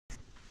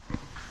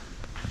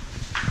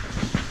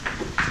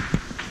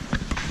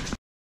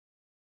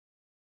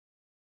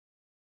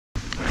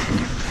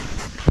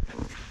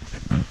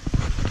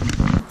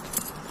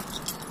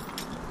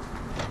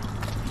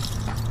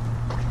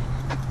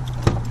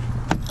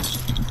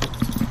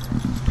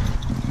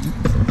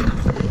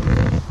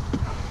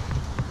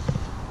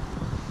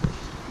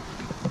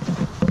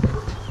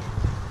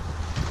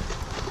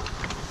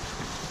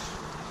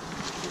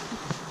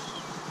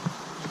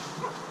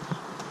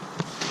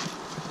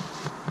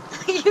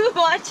You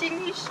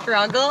watching me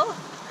struggle?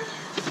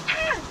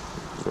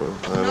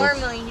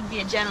 Normally he'd be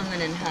a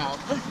gentleman and help.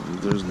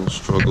 There's no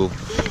struggle.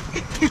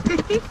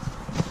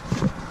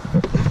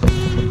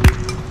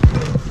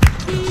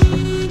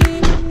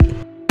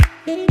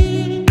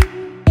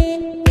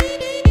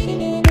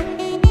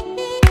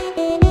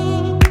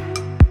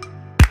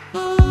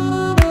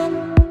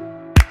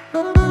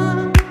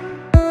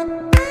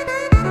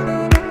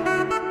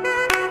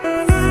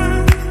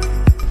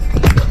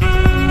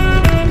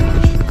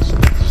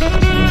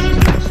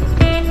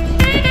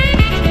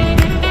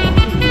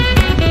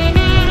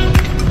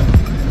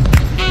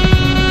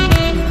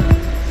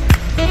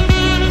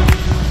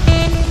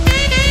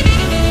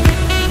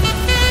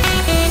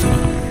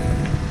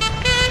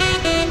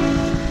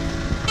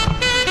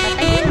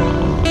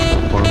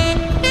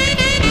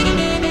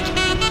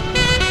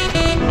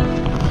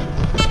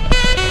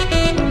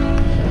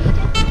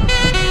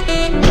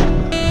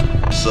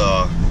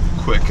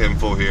 Quick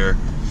info here.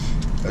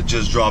 I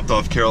just dropped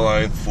off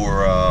Caroline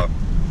for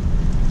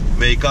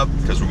makeup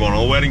because we're going to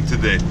a wedding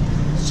today,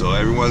 so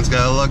everyone's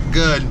gotta look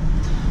good.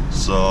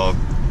 So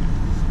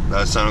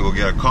now it's time to go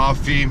get a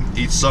coffee,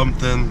 eat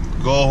something,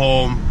 go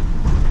home,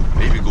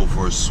 maybe go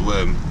for a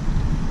swim.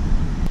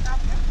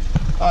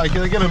 Alright,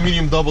 can I get a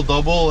medium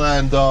double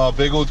and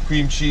big old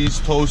cream cheese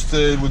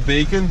toasted with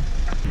bacon?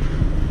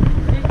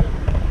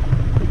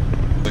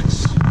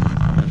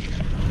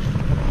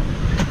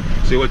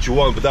 Say what you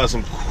want, but that's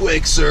some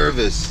quick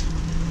service.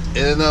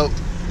 In and out.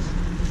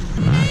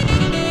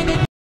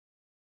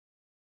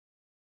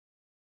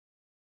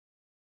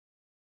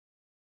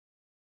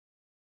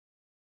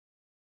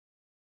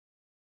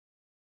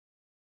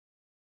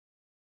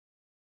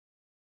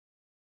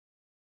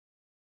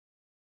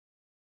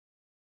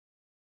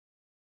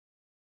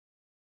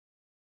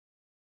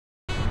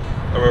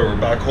 Alright, we're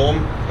back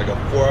home. I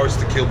got 4 hours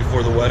to kill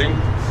before the wedding.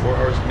 4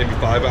 hours, maybe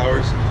 5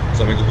 hours.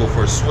 So I'm gonna go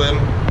for a swim,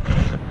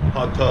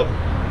 hot tub,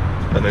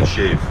 and then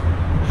shave.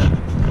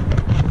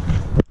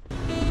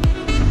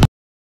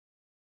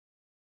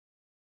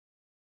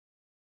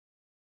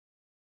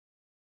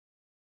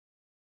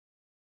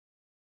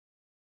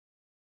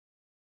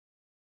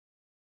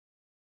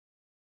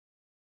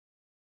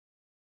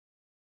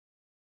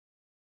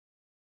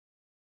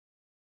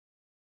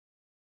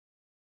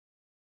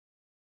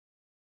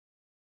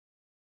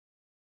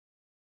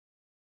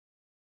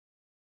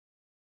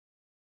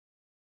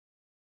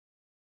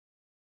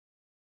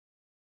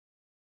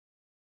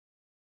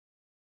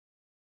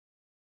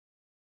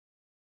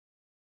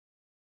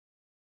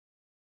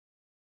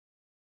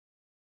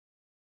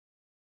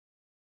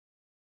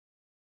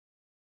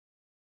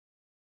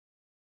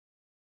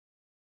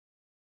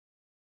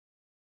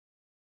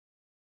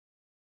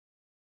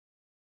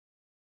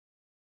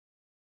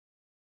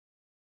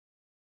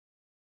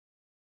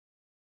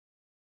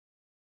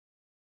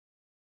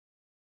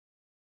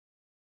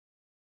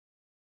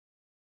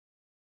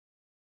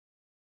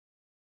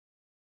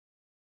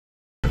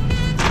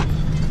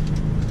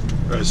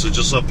 Alright, so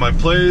just left my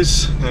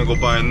place. Gonna go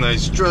buy a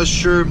nice dress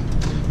shirt.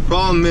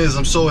 Problem is,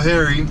 I'm so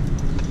hairy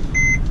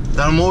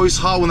that I'm always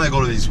hot when I go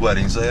to these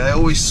weddings. I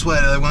always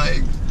sweat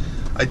when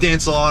I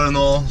dance a lot and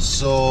all.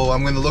 So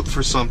I'm gonna look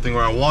for something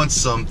where I want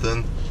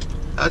something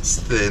that's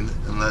thin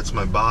and lets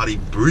my body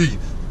breathe.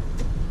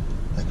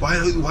 Like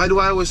why do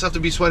I always have to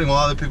be sweating while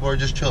other people are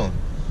just chilling?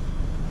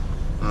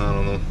 I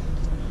don't know.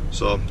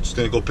 So I'm just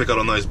gonna go pick out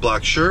a nice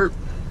black shirt,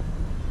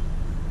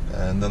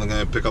 and then I'm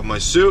gonna pick up my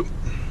suit.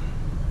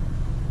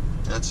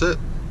 That's it.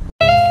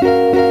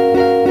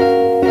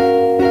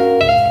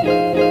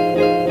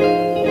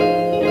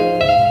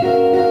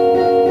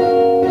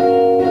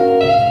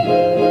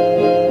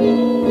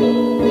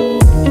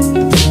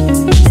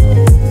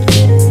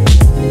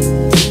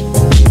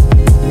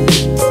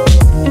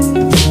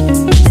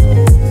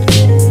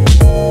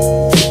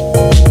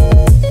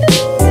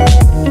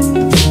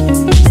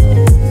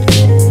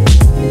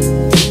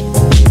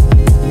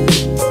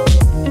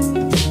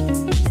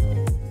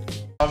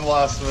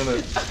 Last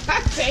minute.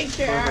 Take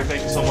care. Perfect,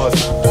 thank you so much.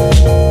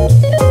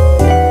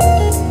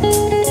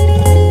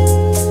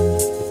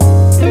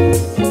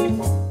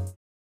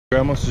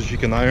 Grandma says she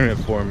can iron it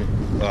for me.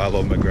 Oh, I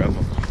love my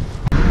grandma.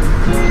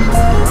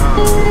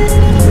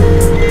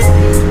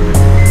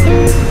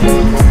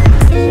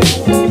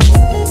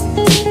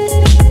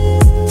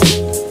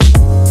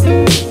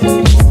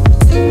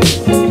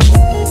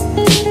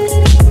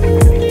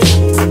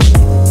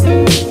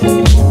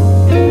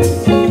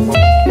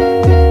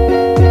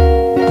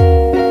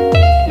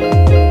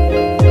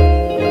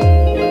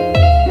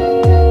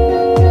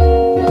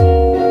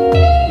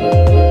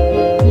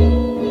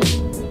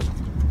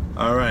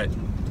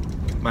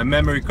 My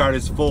memory card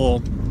is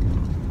full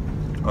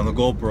on the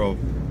GoPro.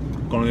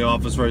 Going to the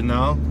office right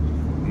now.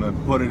 I'm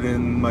gonna put it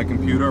in my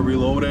computer,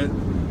 reload it.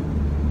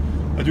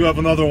 I do have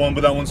another one,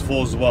 but that one's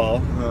full as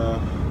well.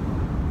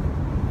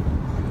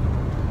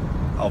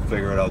 I'll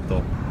figure it out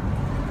though.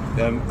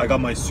 Then I got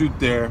my suit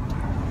there.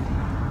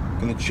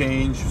 Gonna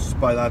change.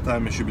 By that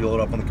time it should be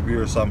loaded up on the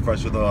computer, so I'm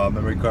fresh with the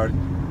memory card.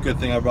 Good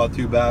thing I brought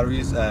 2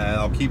 batteries, and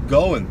I'll keep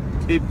going.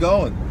 Keep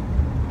going.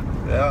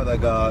 Yeah, I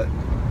got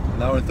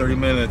an hour and 30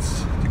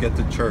 minutes to get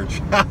to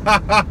church.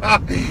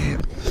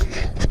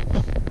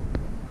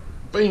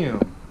 Bam!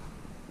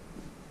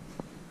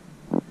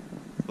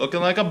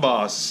 Looking like a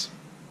boss.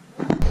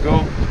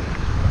 Go.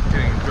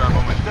 Getting a drop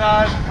on my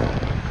dad.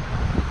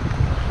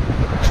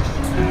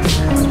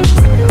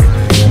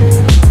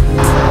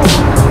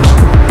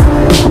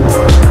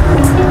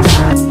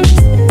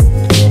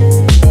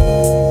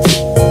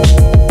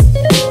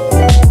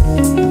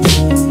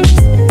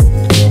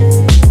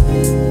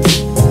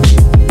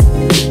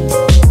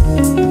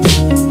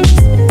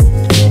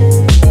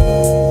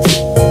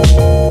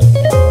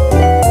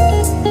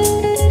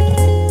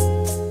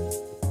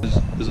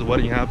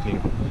 Wedding happening.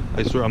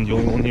 I swear I'm the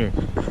only one here.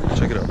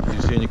 Check it out. Do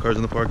you see any cars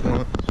in the parking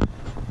lot?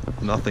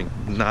 Nothing.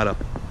 Nada.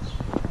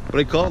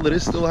 But I called it.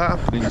 It's still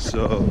happening.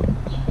 So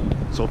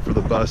let's hope for the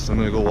best. I'm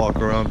gonna go walk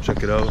around,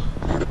 check it out.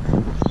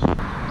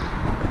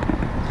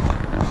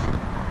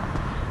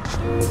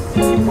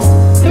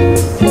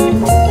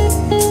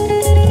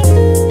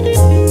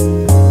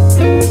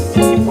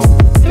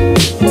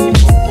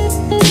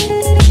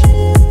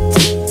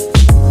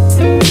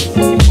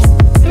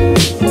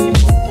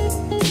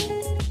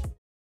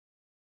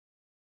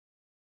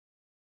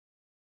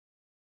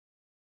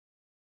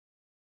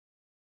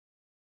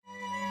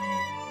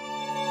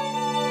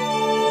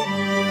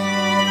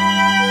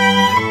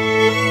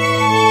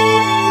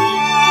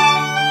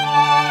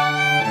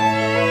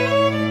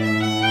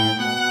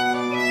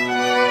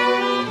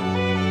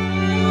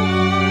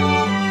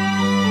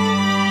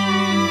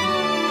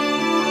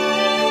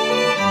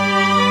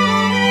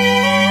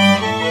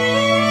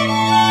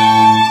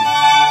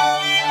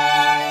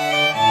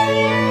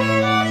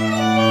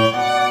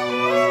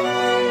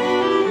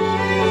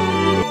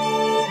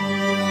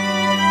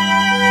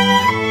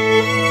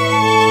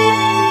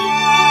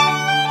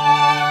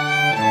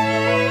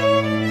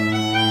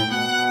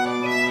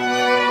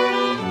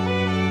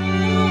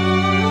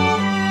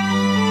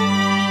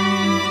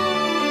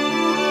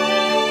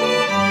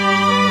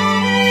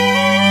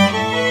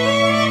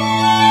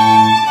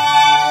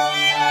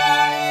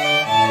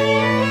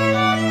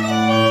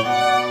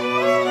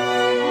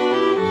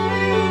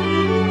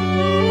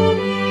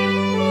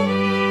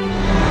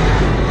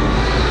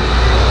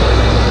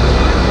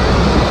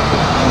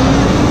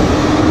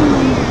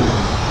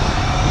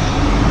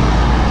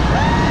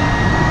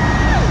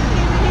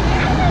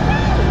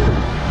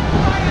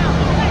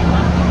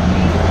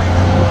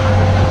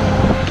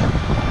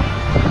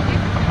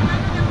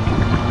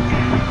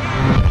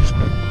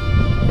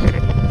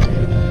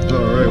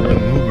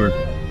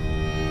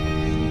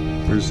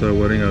 First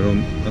wedding, I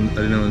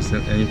didn't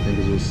understand anything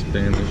because it was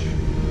Spanish,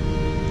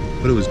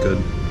 but it was good.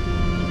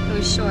 It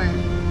was short.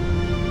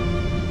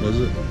 Was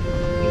it?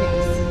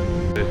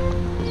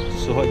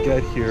 Yes. So I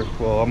get here.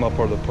 Well, I'm not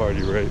part of the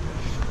party, right?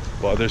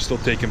 But they're still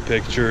taking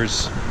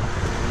pictures.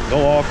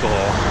 No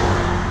alcohol.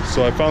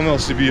 So I found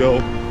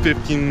LCBO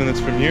 15 minutes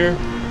from here.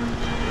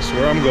 That's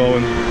where I'm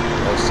going.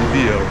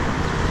 LCBO.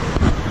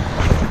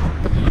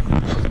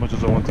 As much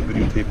as I want to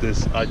videotape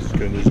this, I just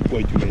couldn't. There's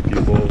way too many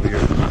people over here.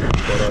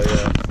 But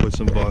I put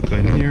some vodka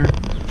in here,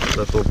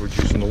 leftover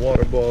juice in the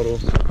water bottle.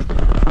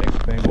 Next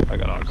thing, I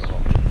got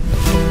alcohol.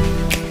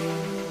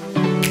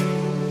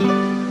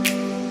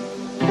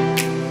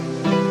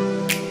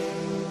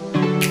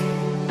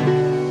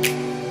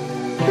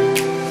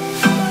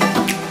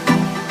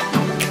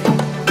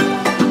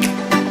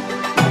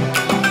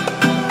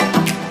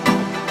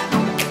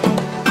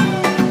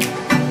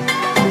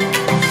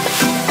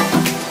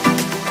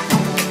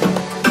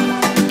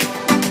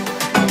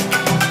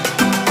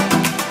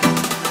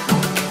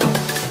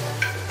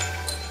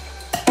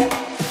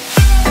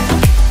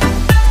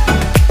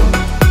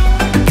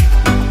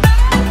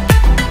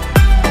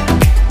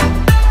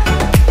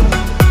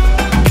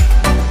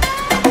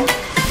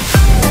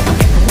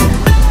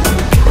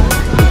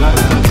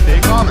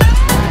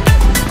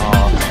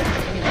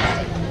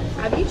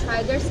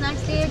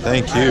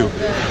 Thank you.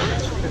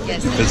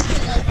 Yes.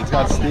 It's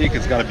got steak,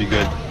 it's got to be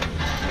good.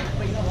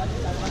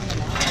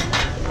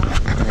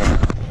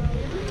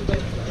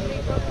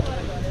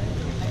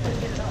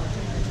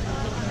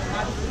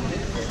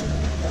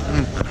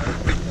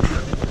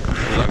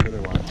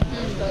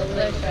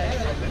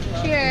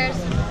 Cheers.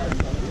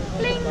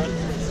 Bling.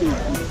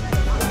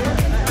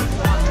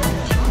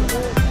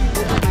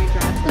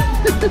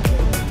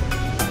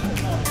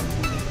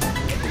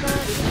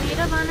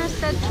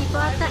 Said people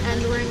at the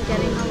end weren't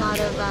getting a lot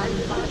of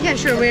yeah,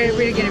 sure,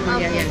 we're getting more.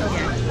 Okay, Yeah.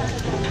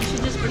 You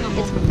should just bring a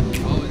whole. What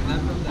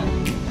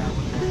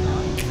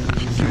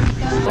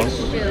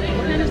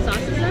kind of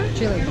sauce is that?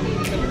 Chili.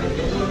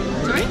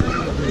 Sorry?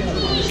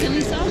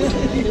 Chili sauce?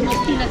 There's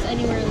no peanuts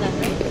anywhere in that,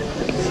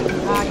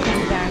 right?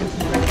 Came down.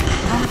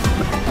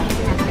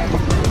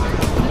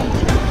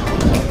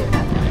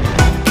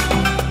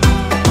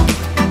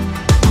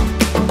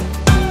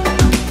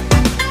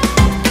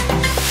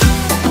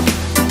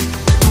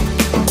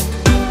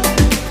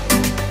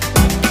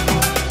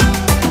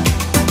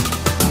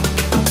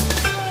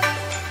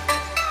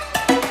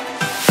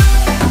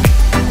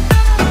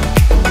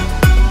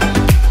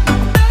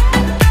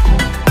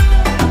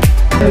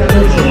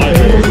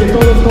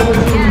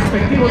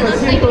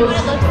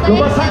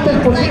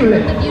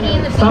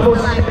 Estamos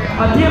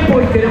a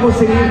tiempo y queremos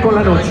seguir con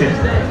la noche.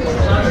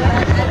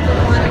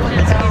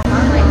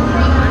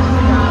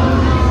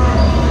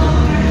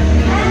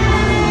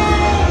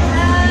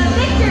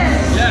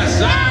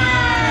 Yes,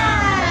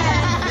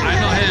 I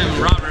know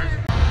him, Robert.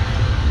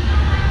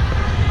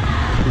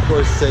 People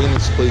are saying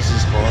this place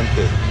is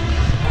haunted.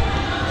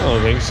 I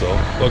don't think so.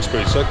 Looks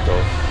pretty sick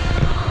though.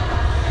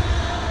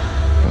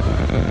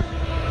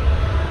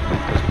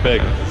 It's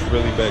big. It's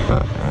really big.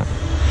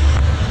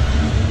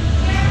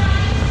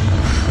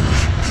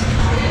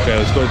 Okay,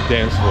 let's go to the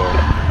dance floor.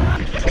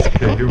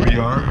 Okay, here we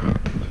are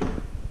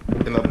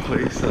in a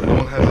place that no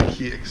one has a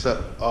key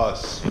except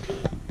us.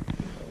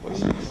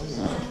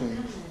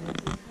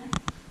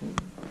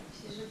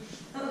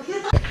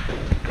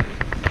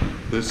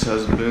 This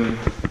has been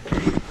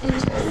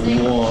it's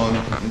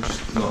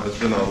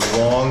been a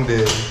long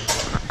day.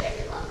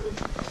 Very long.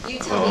 You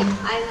tell me,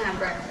 I didn't have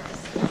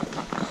breakfast.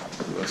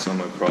 That's not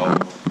my problem.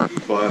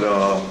 But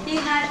He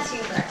had 2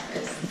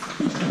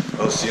 breakfasts.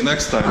 I'll see you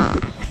next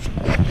time.